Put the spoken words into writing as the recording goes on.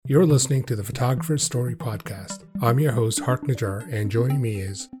You're listening to the Photographer's Story Podcast. I'm your host, Hark Najjar, and joining me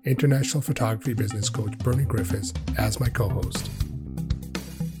is International Photography Business Coach Bernie Griffiths as my co-host.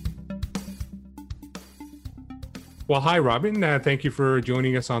 Well, hi, Robyn. Thank you for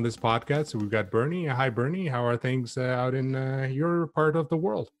joining us on this podcast. So we've got Bernie. Hi, Bernie. How are things out in your part of the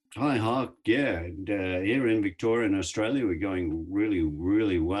world? Hi, Hark. Yeah, and, here in Victoria and Australia, we're going really,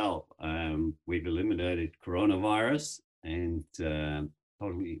 really well. We've eliminated coronavirus and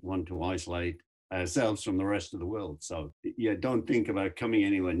totally want to isolate ourselves from the rest of the world. So, yeah, don't think about coming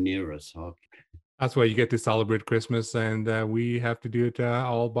anywhere near us, Hark. That's why you get to celebrate Christmas, and we have to do it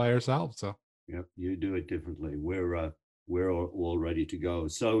all by ourselves. So, Yep, you do it differently. We're all ready to go.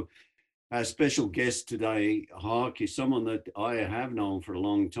 So, our special guest today, Hark, is someone that I have known for a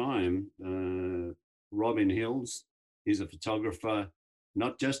long time. Robyn Hills is a photographer,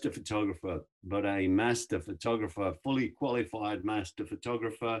 not just a photographer, but a master photographer, fully qualified master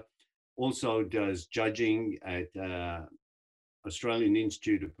photographer. Also does judging at Australian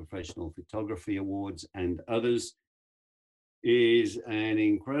Institute of Professional Photography Awards and others. Is an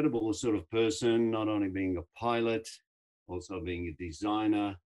incredible sort of person, not only being a pilot, also being a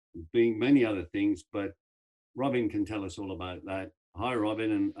designer, being many other things, but Robyn can tell us all about that. Hi,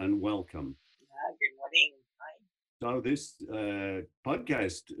 Robyn, and welcome. Good morning. Hi. So this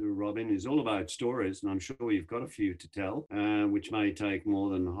podcast, Robyn, is all about stories, and I'm sure you've got a few to tell, which may take more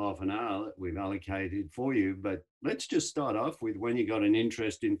than half an hour that we've allocated for you. But let's just start off with when you got an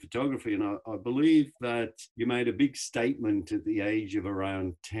interest in photography. And I believe that you made a big statement at the age of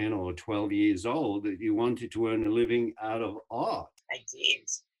around 10 or 12 years old that you wanted to earn a living out of art. I did.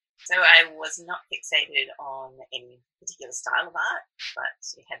 So I was not fixated on any particular style of art, but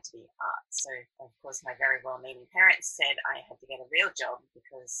it had to be art. So, of course, my very well-meaning parents said I had to get a real job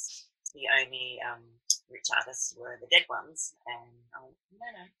because the only rich artists were the dead ones. And I went, no,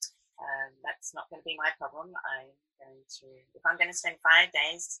 that's not going to be my problem. If I'm going to spend 5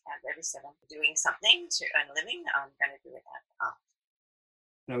 days out of every 7 doing something to earn a living, I'm going to do it at art.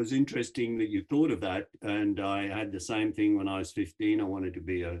 That was interesting that you thought of that. And I had the same thing when I was 15. I wanted to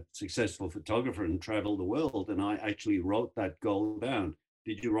be a successful photographer and travel the world. And I actually wrote that goal down.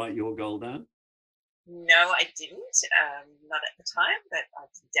 Did you write your goal down? No, I didn't. Not at the time, but I've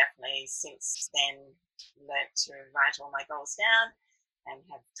definitely since then learnt to write all my goals down and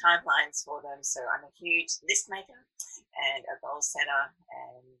have timelines for them. So I'm a huge list maker and a goal setter.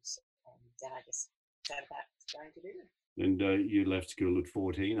 And then I just set about going to do it. And you left school at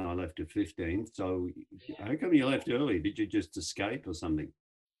 14. I left at 15. So How come you left early? Did you just escape or something?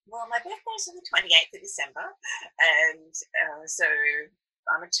 Well, my birthday's on the 28th of December. And so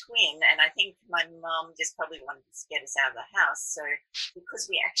I'm a twin. And I think my mum just probably wanted to get us out of the house. So because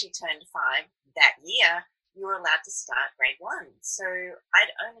we actually turned 5 that year, you were allowed to start grade 1. So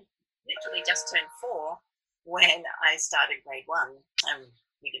I'd only literally just turned 4 when I started grade 1.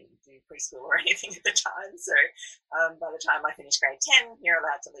 We didn't do preschool or anything at the time. So by the time I finished grade 10, you're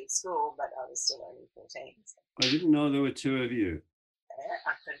allowed to leave school, but I was still only 14. So. I didn't know there were 2 of you.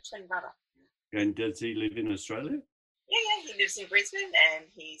 I've got a twin brother. And does he live in Australia? Yeah, he lives in Brisbane and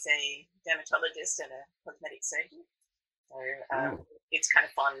he's a dermatologist and a cosmetic surgeon. So It's kind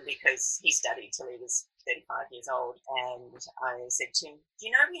of fun because he studied till he was 35 years old. And I said to him, do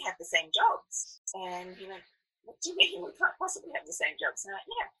you know we have the same jobs? And he went, what do you mean? We can't possibly have the same jobs. And I'm like,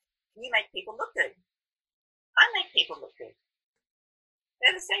 yeah, you make people look good. I make people look good.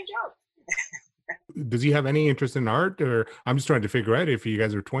 They're the same job. Does he have any interest in art, or I'm just trying to figure out if you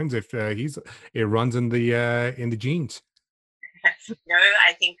guys are twins, if it runs in the genes? No,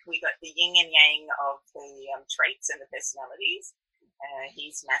 I think we got the yin and yang of the traits and the personalities.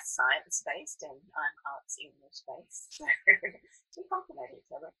 He's math science based and I'm arts English based. So we complement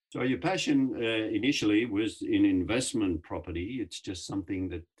each other. So your passion initially was in investment property. It's just something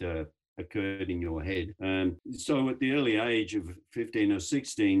that occurred in your head. So at the early age of 15 or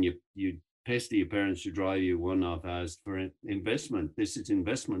 16, you pester your parents to drive you 1.5 hours for investment. This is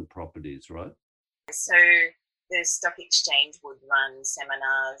investment properties, right? So the stock exchange would run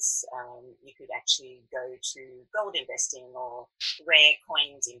seminars. You could actually go to gold investing or rare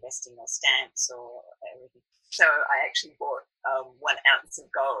coins investing or stamps or everything. So I actually bought 1 ounce of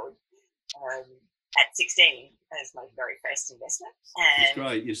gold at 16 as my very first investment. And that's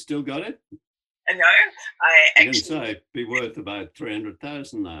great. You still got it? No, I actually say it'd be worth about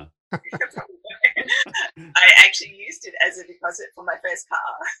 300,000 now. I actually used it as a deposit for my first car.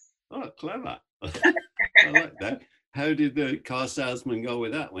 Oh, clever. I like that. How did the car salesman go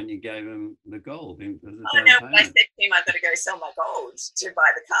with that when you gave him the gold? I said to him, I've got to go sell my gold to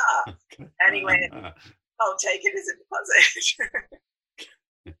buy the car. Okay. And he went, I'll take it as a deposit.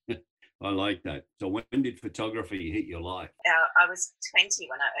 I like that. So when did photography hit your life? I was 20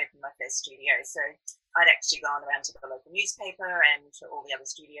 when I opened my first studio. So I'd actually gone around to the local newspaper and to all the other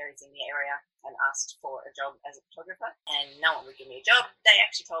studios in the area and asked for a job as a photographer. And no one would give me a job. They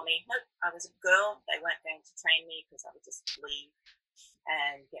actually told me, nope, I was a girl. They weren't going to train me because I would just leave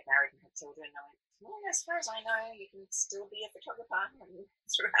and get married and have children. And I went, well, as far as I know, you can still be a photographer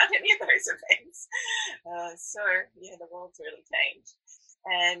throughout any of those events. So, yeah, the world's really changed.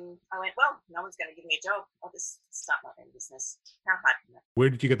 And I went, well, no one's going to give me a job. I'll just start my own business. How hard can that?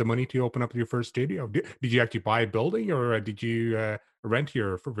 Where did you get the money to open up your first studio? Did you actually buy a building, or did you rent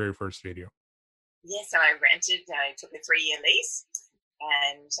your very first studio? Yes, I rented. I took a 3-year lease,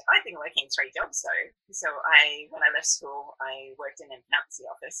 and I'd been working 3 jobs though. So when I left school, I worked in an accountancy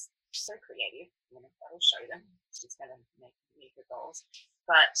office. So creative. That'll show them. She's going to make good goals.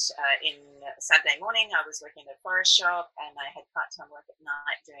 But in Saturday morning, I was working at a florist shop, and I had part-time work at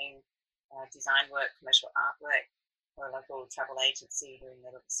night doing design work, commercial artwork for a local travel agency, doing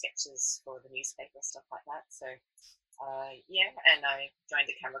the little sketches for the newspaper, stuff like that. So yeah, and I joined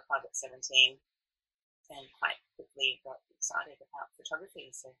the camera club at 17 and quite quickly got excited about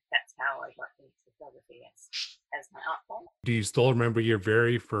photography. So that's how I got into photography as my art form. Do you still remember your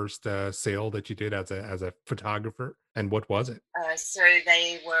very first sale that you did as a photographer, and what was it? So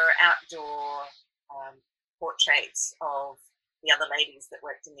they were outdoor portraits of the other ladies that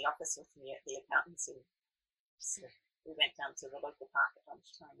worked in the office with me at the accountancy. So we went down to the local park at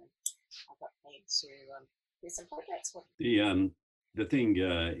lunchtime, and I got paid to do some portraits for them. The thing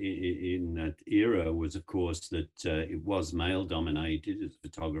in that era was, of course, that it was male dominated as a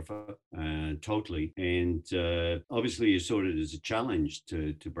photographer, totally, and obviously you saw it as a challenge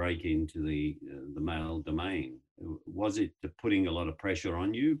to break into the male domain. Was it putting a lot of pressure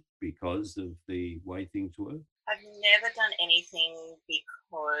on you because of the way things were? I've never done anything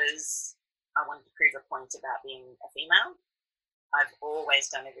because I wanted to prove a point about being a female. I've always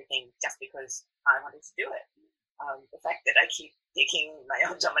done everything just because I wanted to do it. The fact that I keep picking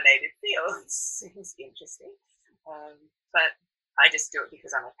male-dominated fields seems interesting, but I just do it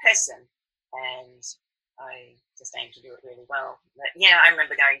because I'm a person, and I just aim to do it really well. But yeah, I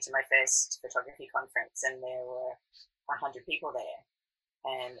remember going to my first photography conference, and there were 100 people there,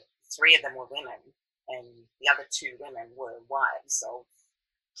 and 3 of them were women, and the other 2 women were wives of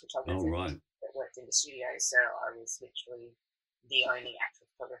photographers that worked in the studio. So I was literally the only actual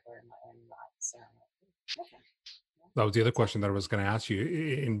photographer in my own right. So okay. That was the other question that I was going to ask you.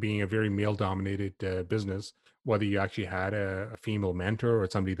 In being a very male-dominated business, whether you actually had a female mentor or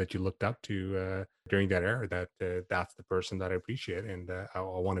somebody that you looked up to during that era, that that's the person that I appreciate and I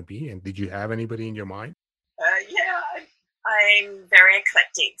want to be. And did you have anybody in your mind? Yeah, I'm very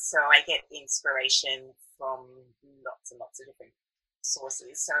eclectic, so I get inspiration from lots and lots of different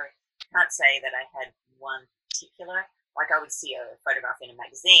sources. So I can't say that I had one particular. Like I would see a photograph in a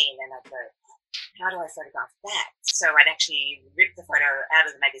magazine, and I'd go, how do I photograph that? So I'd actually rip the photo out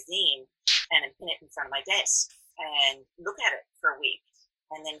of the magazine and pin it in front of my desk and look at it for a week,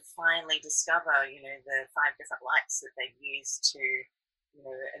 and then finally discover, the 5 different lights that they use to,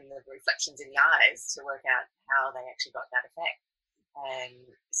 and the reflections in the eyes to work out how they actually got that effect. And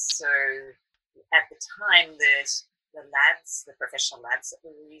so at the time, the labs, the professional labs that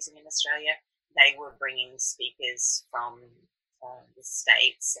we were using in Australia, they were bringing speakers from the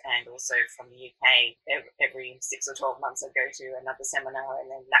States and also from the UK. Every 6 or 12 months I'd go to another seminar,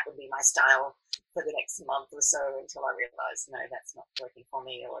 and then that would be my style for the next month or so until I realized, no, that's not working for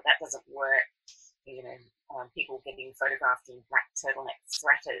me, or that doesn't work. People getting photographed in black turtleneck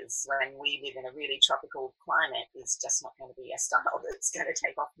sweaters when we live in a really tropical climate is just not going to be a style that's going to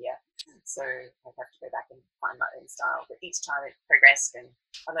take off here. So I have to go back and find my own style. But each time it progressed, and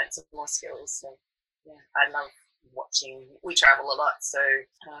I learned some more skills. So yeah, I love watching. We travel a lot, so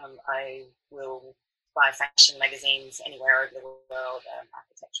I will buy fashion magazines anywhere over the world,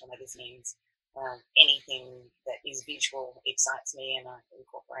 architectural magazines, anything that is visual excites me, and I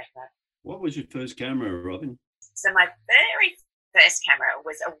incorporate that. What was your first camera, Robyn? So my very first camera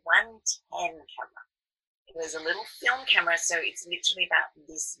was a 110 camera. It was a little film camera, so it's literally about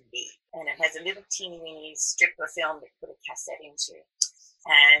this big, and it has a little teeny weeny strip of film that you put a cassette into.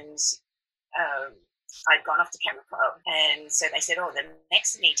 And I'd gone off to camera club, and so they said, oh, the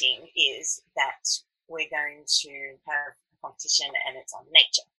next meeting is that we're going to have a competition, and it's on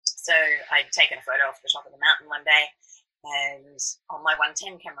nature. So I'd taken a photo off the top of the mountain one day, and on my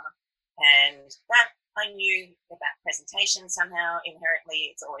 110 camera, and that I knew about presentation somehow. Inherently,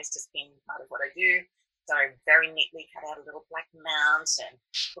 it's always just been part of what I do. So I very neatly cut out a little black mount and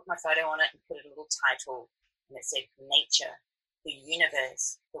put my photo on it and put a little title, and it said nature. the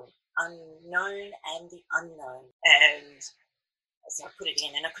universe, the unknown and the unknown. And so I put it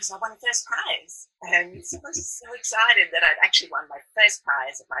in, and of course I won first prize. And so I was so excited that I'd actually won my first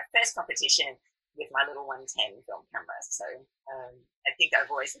prize at my first competition with my little 110 film camera. So I think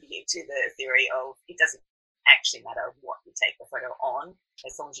I've always adhered to the theory of it doesn't actually matter what you take the photo on,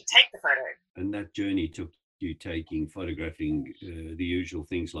 as long as you take the photo. And that journey took you photographing the usual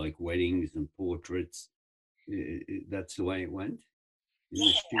things like weddings and portraits. That's the way it went in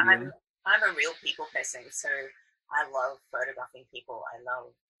the Yeah, studio? I'm a real people person, so I love photographing people. I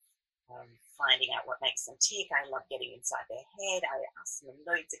love finding out what makes them tick. I love getting inside their head. I ask them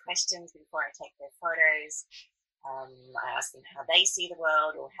loads of questions before I take their photos. I ask them how they see the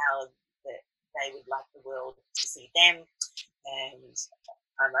world, or how they would like the world to see them. And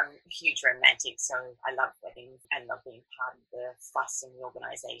I'm a huge romantic, so I love weddings and love being part of the fuss and the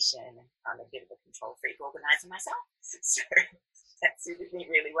organisation. I'm a bit of a control freak organiser myself, so that suited me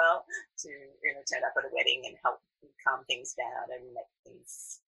really well to turn up at a wedding and help calm things down and make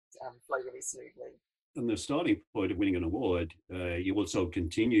things flow really smoothly. And the starting point of winning an award, you also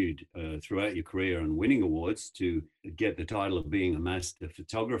continued throughout your career and winning awards to get the title of being a master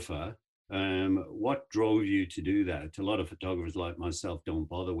photographer. What drove you to do that? A lot of photographers like myself don't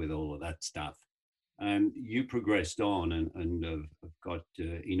bother with all of that stuff. And you progressed on and have got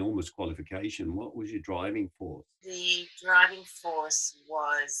enormous qualification. What was your driving force? The driving force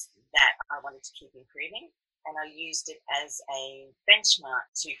was that I wanted to keep improving, and I used it as a benchmark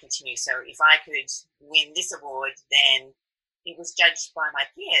to continue. So if I could win this award, then it was judged by my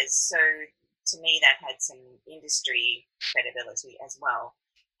peers. So to me, that had some industry credibility as well.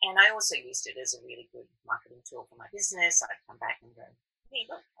 And I also used it as a really good marketing tool for my business. I'd come back and go, hey,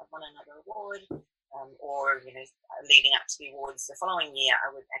 look, I've won another award. Or, leading up to the awards the following year,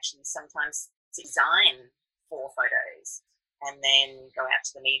 I would actually sometimes design 4 photos and then go out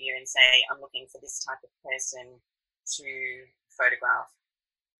to the media and say, I'm looking for this type of person to photograph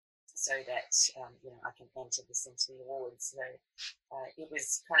so that, I can enter this into the awards. So it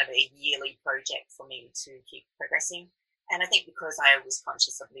was kind of a yearly project for me to keep progressing. And I think because I was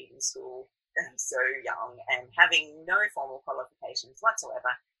conscious of leaving school so young and having no formal qualifications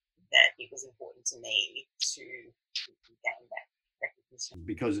whatsoever, that it was important to me to gain that recognition.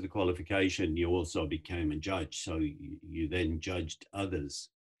 Because of the qualification, you also became a judge. So you then judged others,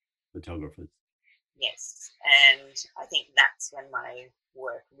 photographers. Yes. And I think that's when my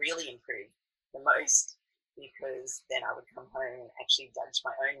work really improved the most, because then I would come home and actually judge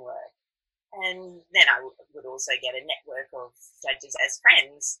my own work. And then I would also get a network of judges as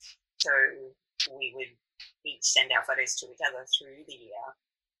friends. So we would each send our photos to each other through the year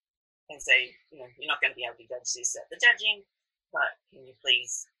and say, you're not going to be able to judge this at the judging, but can you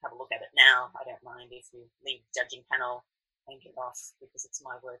please have a look at it now? I don't mind if you leave the judging panel and get off, because it's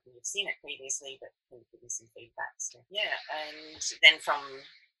my work and you've seen it previously, but can you give me some feedback? So, yeah, and then from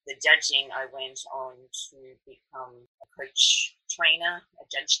the judging, I went on to become a coach trainer, a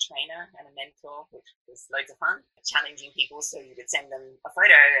judge trainer, and a mentor, which was loads of fun, challenging people. So you would send them a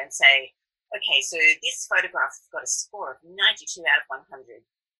photo and say, okay, so this photograph got a score of 92 out of 100.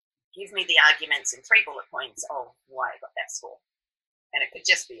 Give me the arguments in 3 bullet points of why I got that score. And it could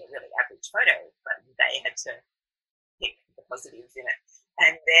just be a really average photo, but they had to pick the positives in it.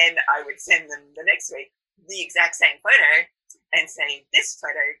 And then I would send them the next week the exact same photo and say, this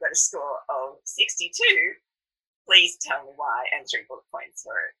photo got a score of 62. Please tell me why, and 3 bullet points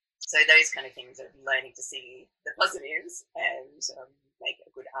for it. So those kind of things of learning to see the positives and make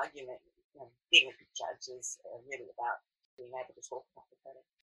a good argument. Being a good judge is really about being able to talk about the photo.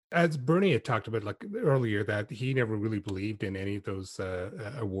 As Bernie had talked about like earlier, that he never really believed in any of those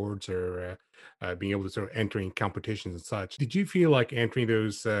awards or being able to sort of entering competitions and such. Did you feel like entering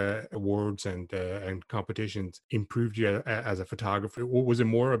those awards and competitions improved you as a photographer? Or was it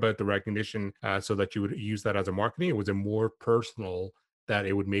more about the recognition so that you would use that as a marketing, or was it more personal that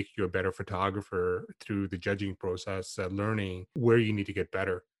it would make you a better photographer through the judging process, learning where you need to get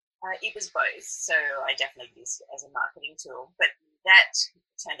better? It was both. So I definitely used it as a marketing tool, but that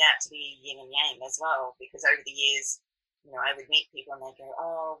turned out to be yin and yang as well, because over the years, I would meet people and they'd go,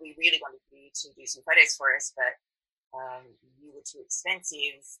 oh, we really wanted you to do some photos for us, but you were too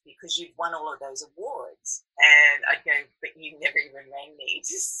expensive because you'd won all of those awards. And I'd go, but you never even rang me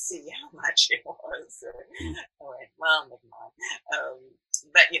to see how much it was. So I went, well, never mind.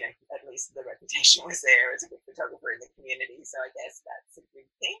 But, at least the reputation was there as a good photographer in the community. So I guess that's a good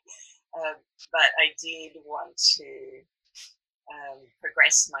thing. But I did want to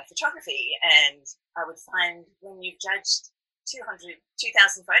progress my photography, and I would find when you've judged 2,000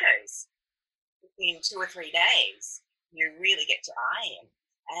 photos in 2 or 3 days, you really get to eye him.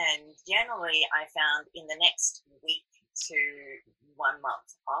 And generally, I found in the next week to 1 month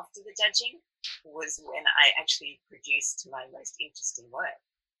after the judging was when I actually produced my most interesting work.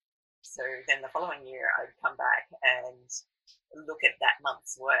 So then the following year, I'd come back and look at that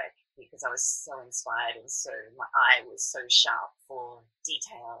month's work because I was so inspired, and so my eye was so sharp for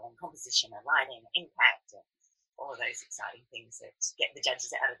detail and composition and lighting and impact and all of those exciting things that get the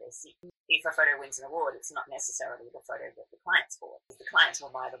judges out of their seat. If a photo wins an award, it's not necessarily the photo that the clients bought. The clients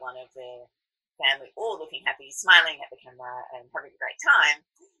will buy the one of their family all looking happy, smiling at the camera and having a great time,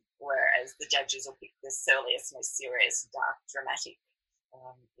 whereas the judges will pick the surliest, most serious, dark, dramatic,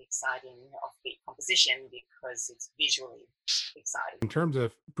 exciting offbeat composition because it's visually exciting. In terms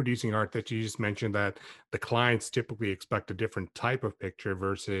of producing art that you just mentioned, that the clients typically expect a different type of picture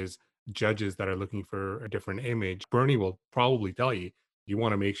versus judges that are looking for a different image. Bernie will probably tell you you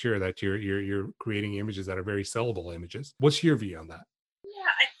want to make sure that you're creating images that are very sellable images. What's your view on that? Yeah,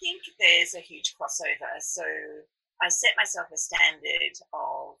 I think there's a huge crossover. So I set myself a standard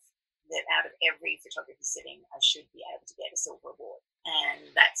of that out of every photography sitting, I should be able to get a silver award. And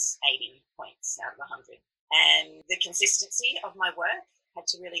that's 80 points out of 100. And the consistency of my work had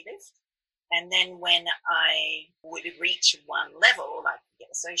to really lift. And then when I would reach one level, like you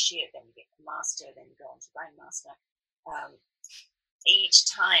get associate, then you get master, then you go on to grandmaster, each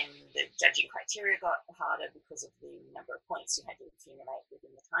time the judging criteria got harder because of the number of points you had to accumulate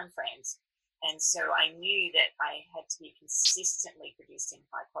within the time frames. And so I knew that I had to be consistently producing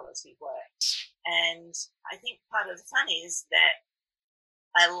high quality work. And I think part of the fun is that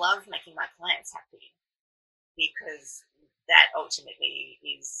I love making my clients happy, because that ultimately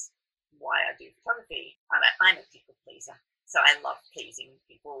is why I do photography. I'm a people pleaser. So I love pleasing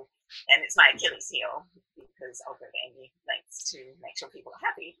people, and it's my Achilles heel because I'll go to any lengths to make sure people are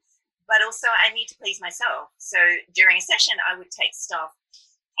happy. But also I need to please myself. So during a session, I would take staff,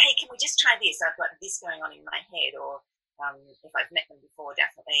 hey, can we just try this? I've got this going on in my head. Or if I've met them before,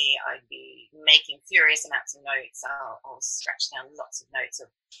 definitely I'd be making furious amounts of notes. I'll scratch down lots of notes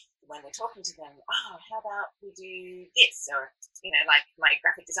of when we're talking to them. Oh, how about we do this? Or, like my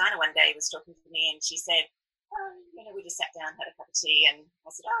graphic designer one day was talking to me and she said, we just sat down, had a cup of tea, and I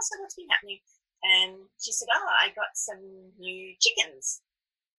said, oh, so what's been happening? And she said, oh, I got some new chickens.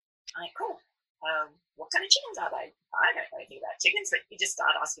 I'm like, cool. What kind of chickens are they? I don't know anything about chickens, but you just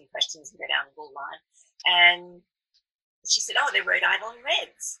start asking questions and go down the whole line. And she said, oh, they're Rhode Island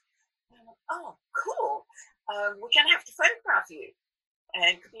Reds. And I'm like, oh, cool. We're going to have to photograph you.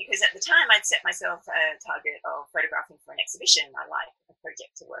 And because at the time I'd set myself a target of photographing for an exhibition I like, a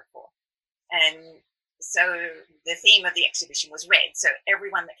project to work for. And so the theme of the exhibition was red. So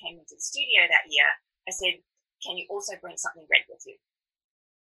everyone that came into the studio that year, I said, can you also bring something red with you?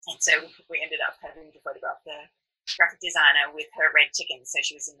 And so we ended up having to photograph the graphic designer with her red chicken. So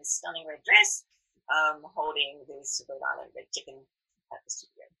she was in this stunning red dress, holding this Rhode Island red chicken at the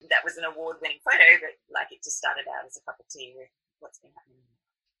studio. That was an award-winning photo, but it just started out as a cup of tea with what's been happening.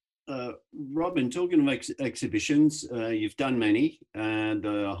 Robyn, talking of exhibitions, you've done many, and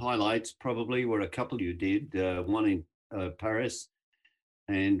highlights probably were a couple you did, one in Paris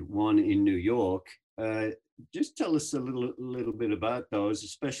and one in New York. Just tell us a little bit about those,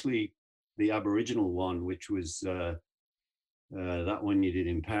 especially the Aboriginal one, which was that one you did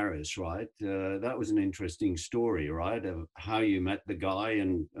in Paris, right? That was an interesting story, right? Of how you met the guy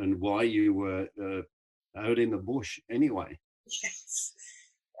and why you were out in the bush anyway. Yes.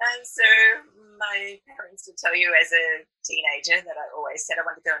 And so my parents would tell you as a teenager that I always said I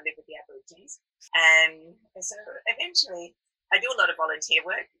wanted to go and live with the Aborigines. And so eventually I do a lot of volunteer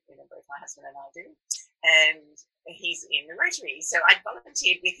work, both my husband and I do. And he's in the Rotary. So I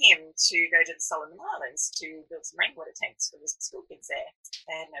volunteered with him to go to the Solomon Islands to build some rainwater tanks for the school kids there.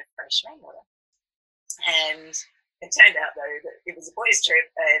 They had no fresh rainwater. And it turned out, though, that it was a boys' trip.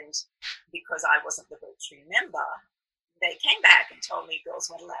 And because I wasn't the Rotary member, they came back and told me girls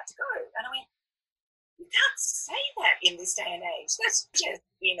weren't allowed to go. And I went, you can't say that in this day and age. That's just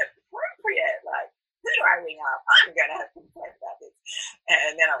inappropriate. Like, who do I ring up? I'm going to have to complain about this.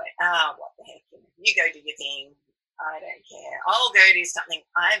 And then I went, what the heck? You go do your thing. I don't care. I'll go do something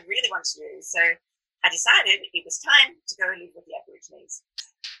I really want to do. So I decided it was time to go live with the Aborigines.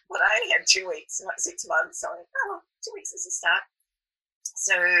 But I only had 2 weeks, not 6 months. So I went, 2 weeks is a start.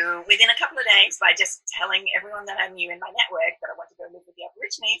 So within a couple of days, by just telling everyone that I knew in my network that I wanted to go live with the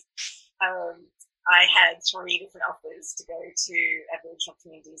Aborigines, I had 3 different offers to go to Aboriginal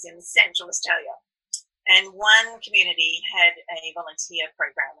communities in Central Australia. And one community had a volunteer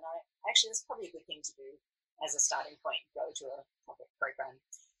program. And actually, it's probably a good thing to do as a starting point, go to a public program.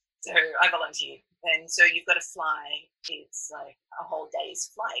 So I volunteered. And so you've got to fly. It's like a whole day's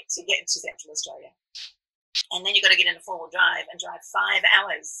flight to get to Central Australia. And then you've got to get in a four-wheel drive and drive 5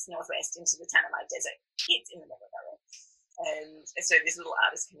 hours northwest into the Tanami Desert. It's in the middle of nowhere. And so this little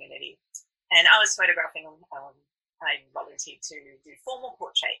artist community. And I was photographing I volunteered to do formal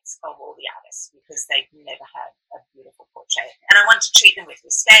portraits of all the artists because they've never had a beautiful portrait. And I wanted to treat them with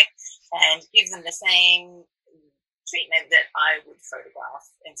respect and give them the same treatment that I would photograph.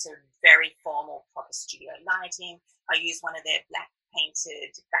 And so very formal, proper studio lighting. I use one of their black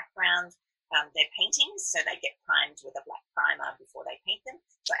painted background, their paintings, so they get primed with a black primer before they paint them.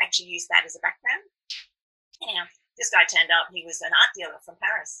 So I actually use that as a background. Anyhow, this guy turned up. He was an art dealer from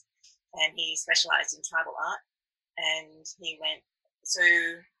Paris, and he specialized in tribal art. And he went, so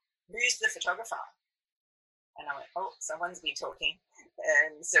who's the photographer? And I went, oh, someone's been talking.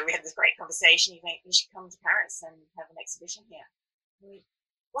 And so we had this great conversation. He went, you should come to Paris and have an exhibition here. I went,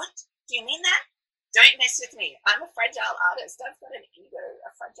 what? Do you mean that? Don't mess with me. I'm a fragile artist. I've got an ego,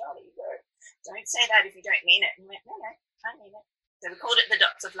 a fragile ego. Don't say that if you don't mean it. And he went, no, I mean it. So we called it the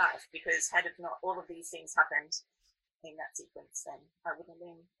dots of life, because had it not all of these things happened in that sequence, then I wouldn't have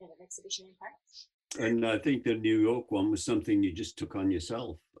been in an exhibition in Paris. And I think the New York one was something you just took on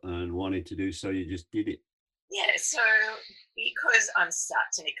yourself and wanted to do, so you just did it. Yeah, so because I'm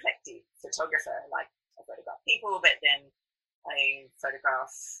such an eclectic photographer, like I photograph people, but then I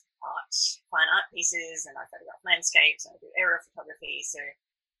photograph art, fine art pieces, and I photograph landscapes, and I do aerial photography. So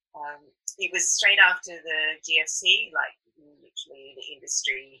it was straight after the GFC, like literally the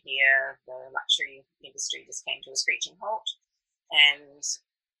industry here, the luxury industry just came to a screeching halt. And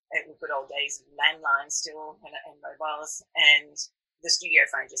it was good old days of landlines still and mobiles, and the studio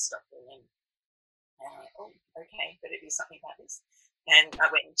phone just stopped ringing. And I went, oh, okay, better do something about this. And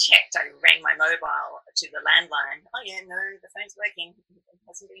I went and checked. I rang my mobile to the landline. Oh yeah, no, the phone's working. It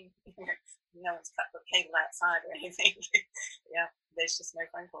hasn't been, no one's cut the cable outside or anything. Yeah, there's just no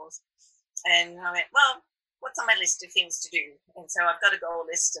phone calls. And I went, well, what's on my list of things to do? And so I've got a goal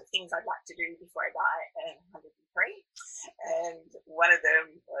list of things I'd like to do before I die, and 103. And one of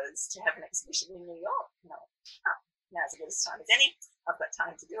them was to have an exhibition in New York. And I went, oh, now's as good a time as any. I've got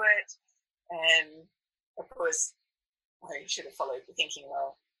time to do it. And of course, I should have followed the thinking,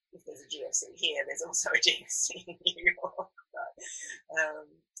 well, if there's a GFC here, there's also a GFC in New York. But,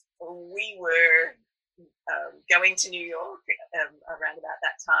 we were going to New York around about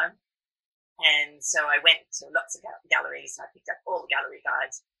that time. And so I went to lots of galleries, and I picked up all the gallery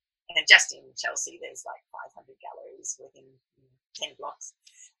guides. And just in Chelsea, there's like 500 galleries within 10 blocks.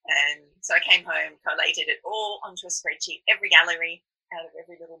 And so I came home, collated it all onto a spreadsheet, every gallery out of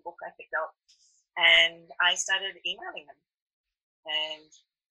every little book I picked up. And I started emailing them. And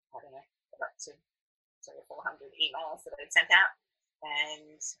I don't know, got up to 300 or 400 emails that I'd sent out.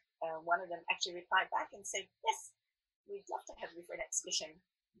 And one of them actually replied back and said, yes, we'd love to have you for an exhibition.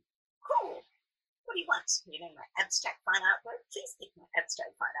 Cool. What do you want? You know, my abstract fine artwork? Please pick my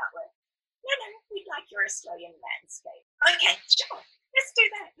abstract fine artwork. No, we'd like your Australian landscape. Okay, sure. Let's do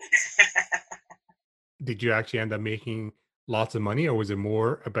that. Did you actually end up making lots of money, or was it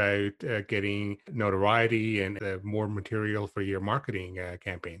more about getting notoriety and more material for your marketing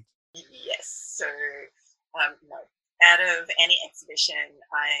campaigns? Yes. So, no. Out of any exhibition,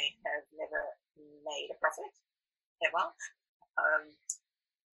 I have never made a profit, ever.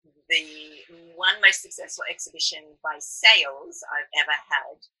 The one most successful exhibition by sales I've ever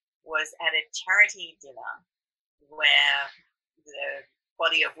had was at a charity dinner where the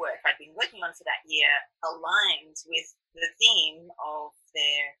body of work I'd been working on for that year aligned with the theme of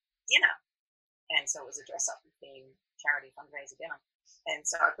their dinner. And so it was a dress up theme charity fundraiser dinner. And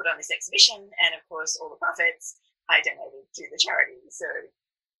so I put on this exhibition, and of course, all the profits I donated to the charity. So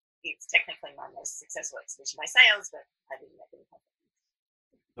it's technically my most successful exhibition by sales, but I didn't make any profit.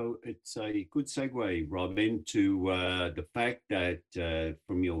 So it's a good segue, Robyn, to the fact that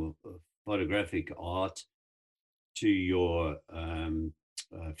from your photographic art to your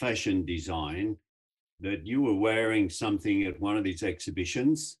fashion design, that you were wearing something at one of these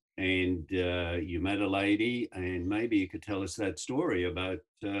exhibitions, and you met a lady, and maybe you could tell us that story about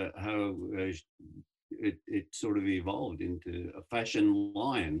how it sort of evolved into a fashion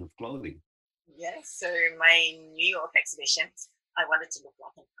line of clothing. Yes, so my New York exhibition, I wanted to look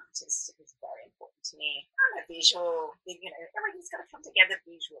like an artist. It was very important to me. I'm a visual, everything's got to come together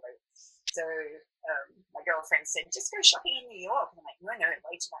visually. So my girlfriend said, just go shopping in New York. And I'm like, no,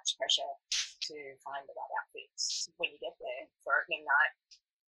 way too much pressure to find the right outfits when you get there for opening night.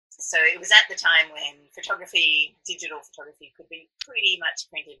 So it was at the time when digital photography could be pretty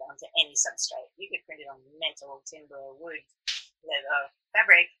much printed onto any substrate. You could print it on metal, timber, wood, leather,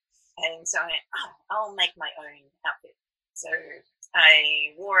 fabric. And so I went, oh, I'll make my own outfit. So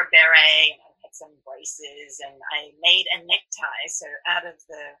I wore a beret and I had some braces and I made a necktie. So out of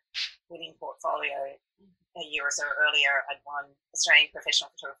the winning portfolio a year or so earlier, I'd won Australian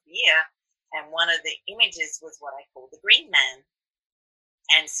Professional Photographer of the Year. And one of the images was what I call the Green Man.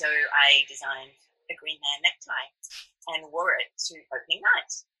 And so I designed a Green Man necktie and wore it to opening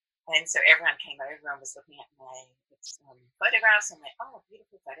night. And so everyone came over and was looking at my photographs and went, oh,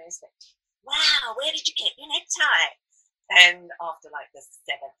 beautiful photos. But wow, where did you get your necktie? And after like the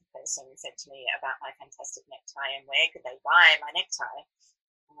seventh person said to me about my fantastic necktie and where could they buy my necktie,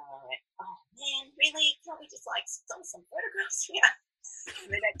 and I went, oh man, really? Can't we just like sell some photographs here?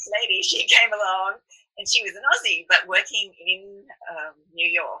 The next lady, she came along and she was an Aussie, but working in New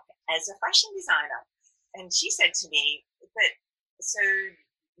York as a fashion designer. And she said to me, but so,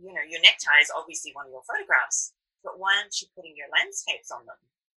 you know, your necktie is obviously one of your photographs, but why aren't you putting your landscapes on them?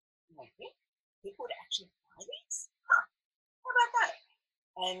 I'm like, yeah, people would actually buy these? Huh, how about that?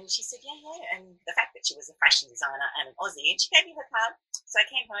 And she said, yeah, yeah. And the fact that she was a fashion designer and an Aussie, and she gave me her card. So I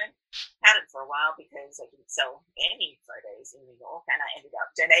came home, had it for a while because I didn't sell any photos in New York. And I ended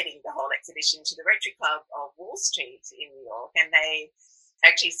up donating the whole exhibition to the Rotary Club of Wall Street in New York. And they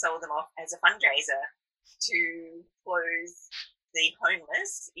actually sold them off as a fundraiser to close the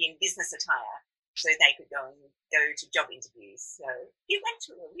homeless in business attire so they could go to job interviews. So it went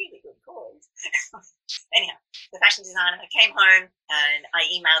to a really good cause. Anyhow, the fashion designer came home and I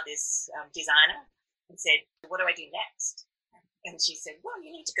emailed this designer and said, what do I do next? And she said, well, you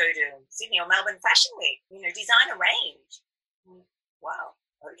need to go to Sydney or Melbourne Fashion Week, you know, design a range. Wow,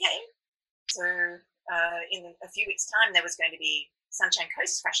 okay. So in a few weeks' time, there was going to be Sunshine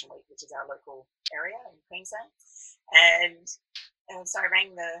Coast Fashion Week, which is our local area in Queensland. And so I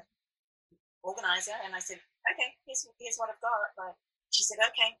rang the organizer and I said, okay, here's what I've got. But she said,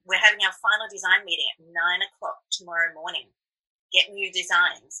 okay, we're having our final design meeting at 9 o'clock tomorrow morning. Get new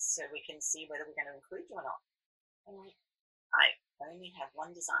designs so we can see whether we're going to include you or not. And I only have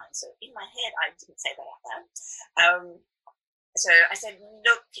one design. So in my head, I didn't say that out loud. So I said,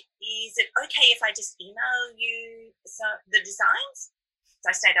 look, is it okay if I just email you the designs?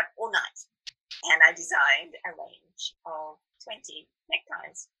 So I stayed up all night and I designed a range of 20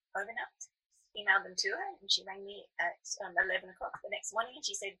 neckties overnight. Emailed them to her and she rang me at 11 o'clock the next morning and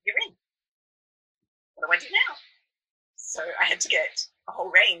she said, you're in. What do I do now? So I had to get a whole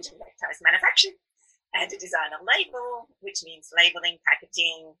range of neckties manufactured. I had to design a label, which means labeling,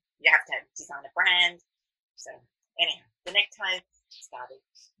 packaging. You have to design a brand. So anyhow, the necktie started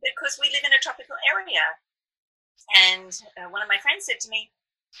because we live in a tropical area. And one of my friends said to me,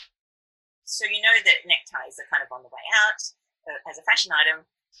 so you know that neckties are kind of on the way out as a fashion item.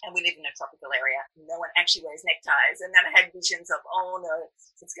 And we live in a tropical area. No one actually wears neckties. And then I had visions of, oh no,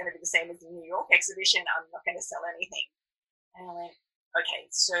 it's going to be the same as the New York exhibition. I'm not going to sell anything. And I went, okay,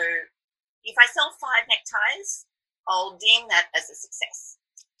 so if I sell 5 neckties, I'll deem that as a success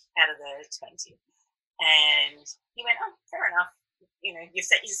out of the 20. And he went, oh, fair enough. You know, you've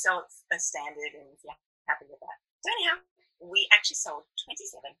set yourself a standard and if you're happy with that. So anyhow, we actually sold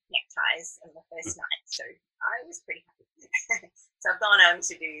 27 neckties in the first night. So I was pretty happy. So I've gone on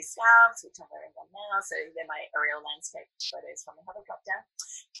to do scarves, which I'm wearing one now. So they're my aerial landscape photos from the helicopter.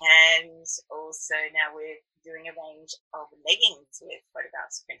 And also now we're doing a range of leggings with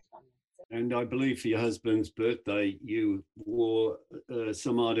photographs printed on them. And I believe for your husband's birthday, you wore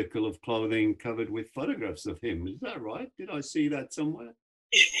some article of clothing covered with photographs of him. Is that right? Did I see that somewhere?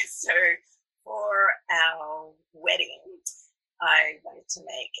 So for our wedding, I wanted to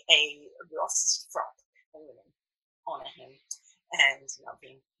make a Ross frock and honor him and love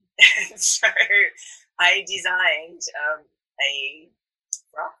him. So I designed a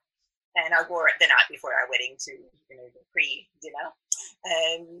frock and I wore it the night before our wedding to, you know, the pre-dinner.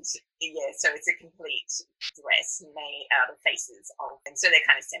 And yeah, so it's a complete dress made out of faces of, and so they're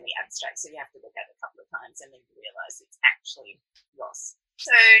kind of semi-abstract. So you have to look at it a couple of times and then you realize it's actually Ross.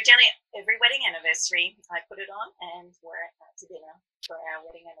 So generally every wedding anniversary, I put it on and wear it out to dinner for our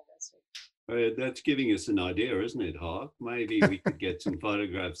wedding anniversary. That's giving us an idea, isn't it, Hawk? Maybe we could get some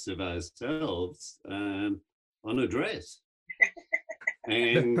photographs of ourselves on a dress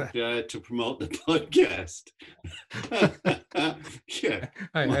and to promote the podcast. Yeah,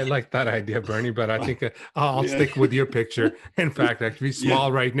 I like that idea, Bernie, but I think I'll stick with your picture. In fact, actually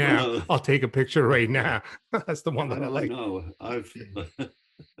small right now. Well, I'll take a picture right now. That's the one that I like. No,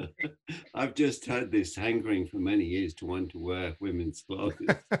 I've just had this hankering for many years to want to wear women's clothes.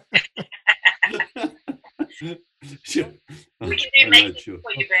 We can do makeup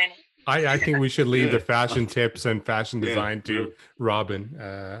for you, Bernie. I think we should leave the Yeah. fashion tips and fashion Yeah. design Yeah. to Robyn.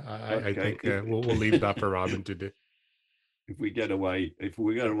 I Okay. think we'll leave that for Robyn to do. If we get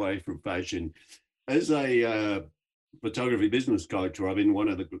away from fashion, as a photography business coach, Robyn, one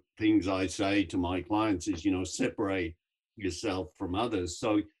of the things I say to my clients is, separate yourself from others.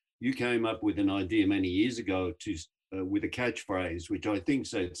 So you came up with an idea many years ago to with a catchphrase, which I think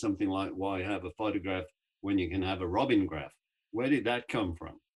said something like, "Why have a photograph when you can have a Robyn graph?" Where did that come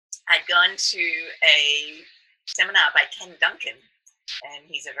from? I'd gone to a seminar by Ken Duncan, and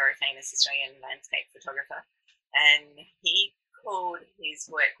he's a very famous Australian landscape photographer. And he called his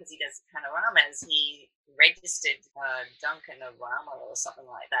work, because he does panoramas, he registered Duncanorama or something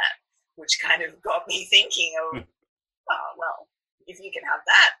like that, which kind of got me thinking of, oh, well, if you can have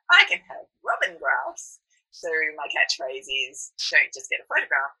that, I can have Robyn graphs. So my catchphrase is, don't just get a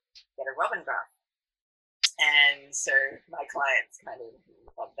photograph, get a Robyn graph. And so my clients kind of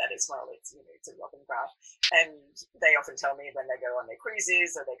love that as well. It's a Robyn graph, and they often tell me when they go on their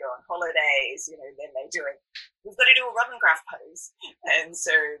cruises or they go on holidays, then they do it. We've got to do a Robyn graph pose, and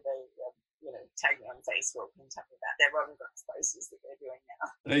so they tag me on Facebook and tell me about their Robyn graph poses that they're doing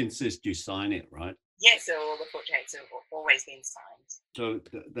now. They insist you sign it, right? Yeah, so all the portraits have always been signed. So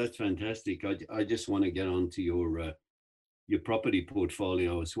that's fantastic. I just want to get on to your property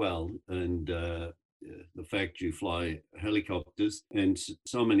portfolio as well, and the fact you fly helicopters and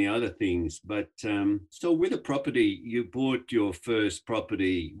so many other things. But so with a property, you bought your first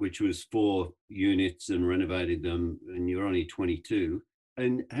property, which was 4 units, and renovated them, and you're only 22.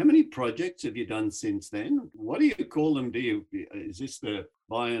 And how many projects have you done since then? What do you call them? Is this the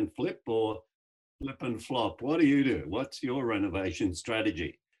buy and flip, or flip and flop? What do you do? What's your renovation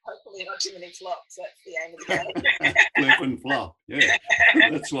strategy? Hopefully not too many flops. That's the aim of the game. Flip and flop. Yeah,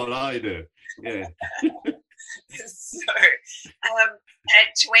 that's what I do. Yeah. So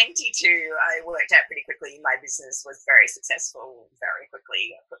at 22, I worked out pretty quickly. My business was very successful very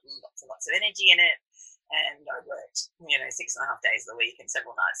quickly. I put lots and lots of energy in it, and I worked, 6.5 days of the week and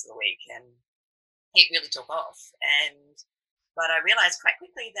several nights of the week, and it really took off. But I realized quite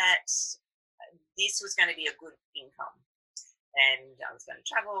quickly that this was going to be a good income, and I was going to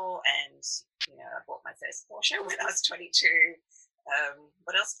travel, and I bought my first Porsche when I was 22.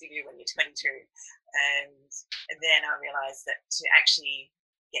 What else do you do when you're 22? And then I realized that to actually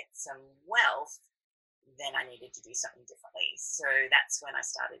get some wealth, then I needed to do something differently. So that's when I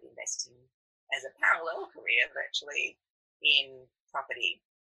started investing as a parallel career, virtually, in property.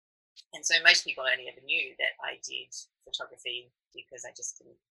 And so most people only ever knew that I did photography because I just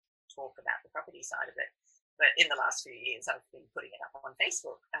didn't talk about the property side of it. But in the last few years, I've been putting it up on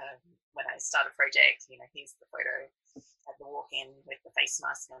Facebook. When I start a project, here's the photo at the walk-in with the face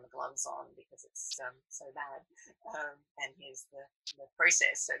mask and the gloves on because it's so bad. And here's the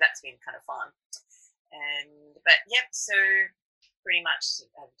process. So that's been kind of fun. But yep, so pretty much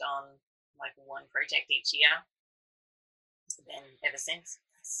I've done like one project each year. Then ever since.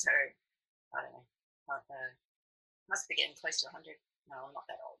 So I don't know. Must be getting close to 100. No, I'm not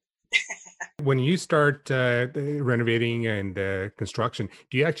that old. When you start renovating and construction,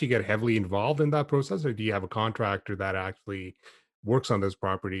 do you actually get heavily involved in that process, or do you have a contractor that actually works on those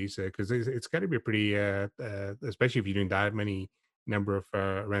properties? Because it's got to be pretty, especially if you're doing that many number of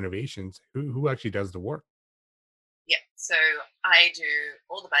renovations. Who actually does the work? Yeah, so I do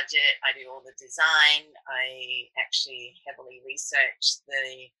all the budget, I do all the design, I actually heavily research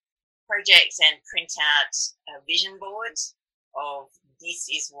the projects and print out a vision board of this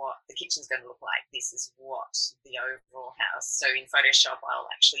is what the kitchen's going to look like, this is what the overall house. So in Photoshop, I'll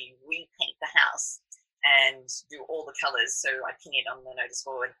actually repaint the house and do all the colors. So I pin it on the notice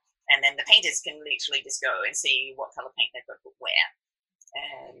board, and then the painters can literally just go and see what color paint they've got to put where.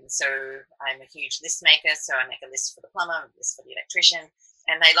 And so I'm a huge list maker. So I make a list for the plumber, a list for the electrician,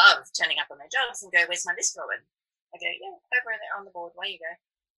 and they love turning up on their jobs and go, "Where's my list, Robyn?" I go, "Yeah, over there on the board. Where you go?"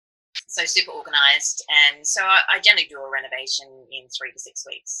 So super organized. And so I generally do a renovation in 3 to 6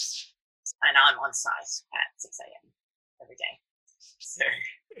 weeks, and I'm on site at 6 a.m. every day. So,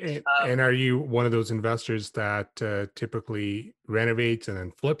 And are you one of those investors that typically renovates and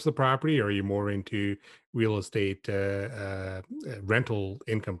then flips the property, or are you more into real estate rental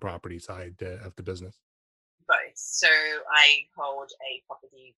income property side of the business? both. So I hold a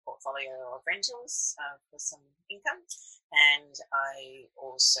property portfolio of rentals for some income, and I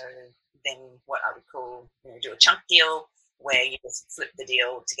also then what I would call do a chunk deal where you just flip the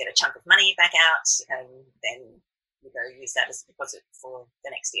deal to get a chunk of money back out, and then you go use that as a deposit for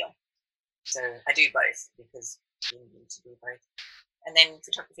the next deal. So I do both because you need to do both, and then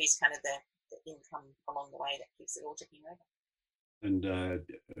photography is kind of the income along the way that keeps it all ticking over. And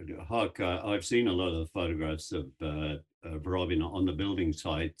Huck, I've seen a lot of the photographs of Robyn on the building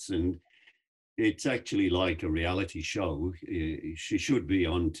sites, and it's actually like a reality show. She should be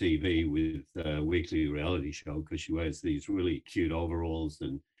on TV with a weekly reality show because she wears these really cute overalls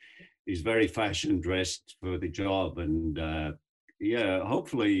and is very fashion dressed for the job. And yeah,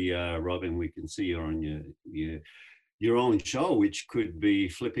 hopefully, Robyn, we can see you on your own show, which could be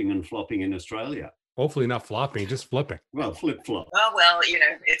flipping and flopping in Australia. Hopefully not flopping, just flipping. Well, flip flop. Oh, well,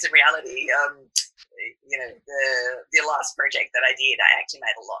 it's a reality. The last project that I did, I actually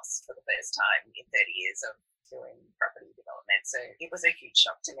made a loss for the first time in 30 years of doing property development. So it was a huge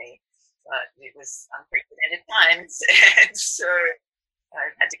shock to me, but it was unprecedented times. And so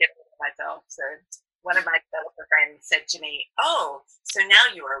I had to get it myself. So one of my developer friends said to me, "Oh, so now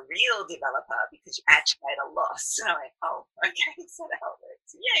you're a real developer because you actually made a loss." And I went, "Oh, okay, so that how it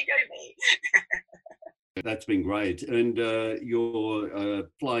works. Yeah, go me." That's been great. And your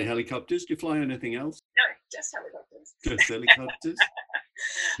fly helicopters, do you fly anything else? No, just helicopters. Just helicopters?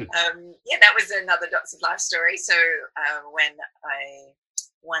 Yeah, that was another Dots of Life story. So when I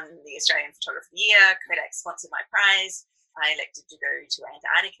won the Australian Photographer of the Year, Kodak sponsored my prize. I elected to go to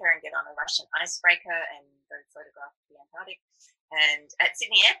Antarctica and get on a Russian icebreaker and go photograph the Antarctic. And at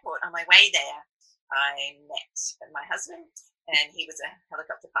Sydney Airport, on my way there, I met my husband, and he was a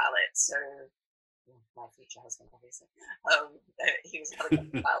helicopter pilot. So my future husband, obviously. He was a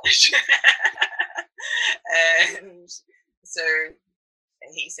helicopter pilot. And so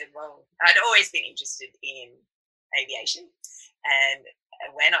he said, well, I'd always been interested in aviation. And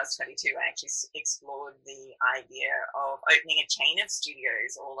when I was 22, I actually explored the idea of opening a chain of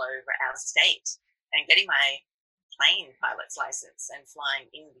studios all over our state and getting my plane pilot's license and flying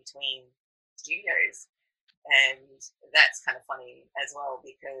in between studios. And that's kind of funny as well,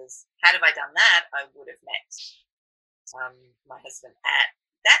 because had I done that, I would have met my husband at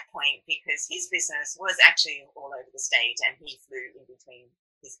that point, because his business was actually all over the state and he flew in between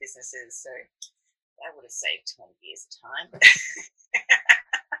his businesses. So that would have saved 20 years of time.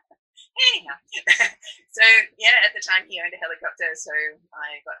 Anyhow, so yeah, at the time he owned a helicopter, so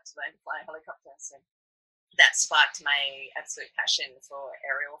I got to learn to fly a helicopter. So that sparked my absolute passion for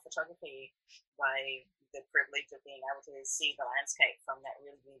aerial photography by the privilege of being able to see the landscape from that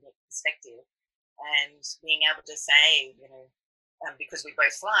really unique perspective, and being able to say, because we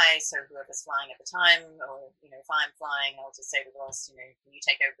both fly, so whoever's flying at the time, or if I'm flying, I'll just say to the boss, can you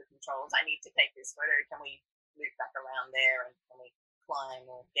take over the controls? I need to take this photo. Can we loop back around there, and can we climb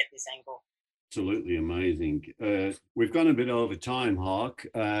or get this angle? Absolutely amazing. We've gone a bit over time, Hawk.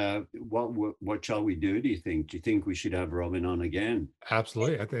 What shall we do? Do you think we should have Robyn on again?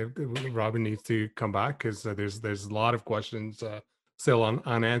 Absolutely, I think Robyn needs to come back because there's a lot of questions still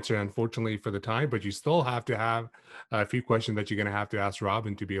unanswered, unfortunately, for the time. But you still have to have a few questions that you're going to have to ask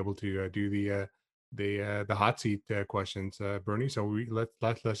Robyn to be able to do the hot seat questions, Bernie. So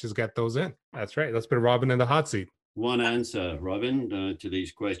let's just get those in. That's right. Let's put Robyn in the hot seat. One answer, Robyn, to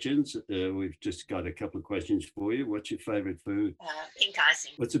these questions. We've just got a couple of questions for you. What's your favorite food? Pink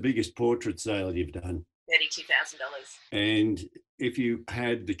icing. What's the biggest portrait sale you've done? $32,000. And if you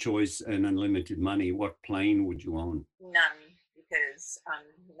had the choice and unlimited money, what plane would you own? None, because I'm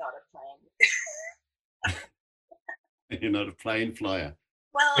not a plane. You're not a plane flyer.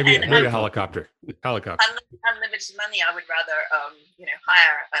 Well, maybe a helicopter. Unlimited money, I would rather,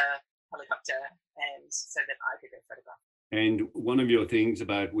 hire a helicopter, and so that I could go photograph. And one of your things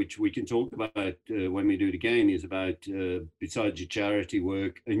about which we can talk about when we do it again is about, besides your charity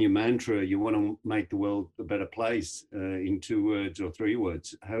work and your mantra, you want to make the world a better place in 2 words or 3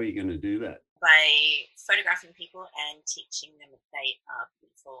 words. How are you going to do that? By photographing people and teaching them that they are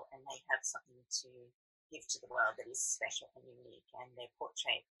beautiful and they have something to give to the world that is special and unique, and their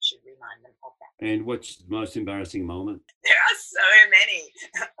portrait should remind them of that. And what's the most embarrassing moment? There are so many.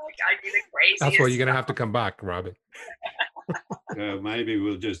 Like, I do the craziest. That's why you're going to have to come back, Robyn. Maybe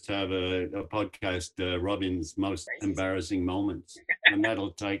we'll just have a podcast, Robyn's most embarrassing moments, and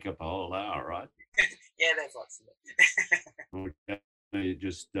that'll take up a whole hour, right? Yeah, there's lots of it. Okay,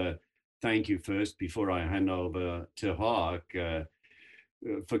 just thank you first before I hand over to Hawk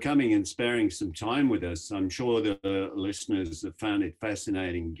for coming and sparing some time with us. I'm sure the listeners have found it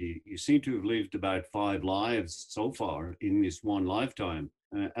fascinating. You seem to have lived about 5 lives so far in this one lifetime.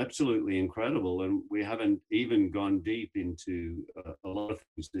 Absolutely incredible. And we haven't even gone deep into a lot of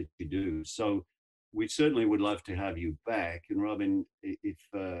things that you do. So we certainly would love to have you back. And Robyn, if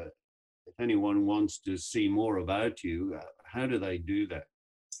anyone wants to see more about you, how do they do that?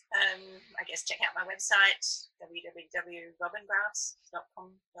 I guess check out my website,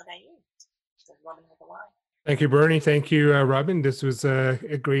 www.robyngraphs.com.au. So Robyn with a Y. Thank you, Bernie. Thank you, Robyn. This was a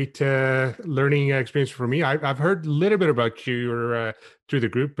great learning experience for me. I've heard a little bit about you through the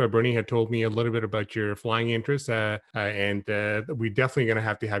group. Bernie had told me a little bit about your flying interests, and we're definitely going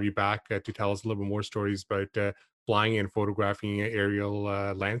to have you back to tell us a little bit more stories about flying and photographing aerial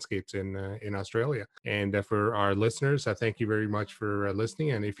landscapes in Australia. And for our listeners, thank you very much for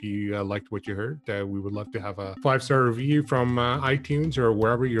listening. And if you liked what you heard, we would love to have a 5-star review from iTunes or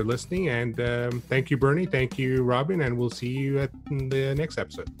wherever you're listening. And thank you, Bernie. Thank you, Robyn. And we'll see you at the next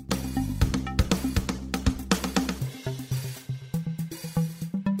episode.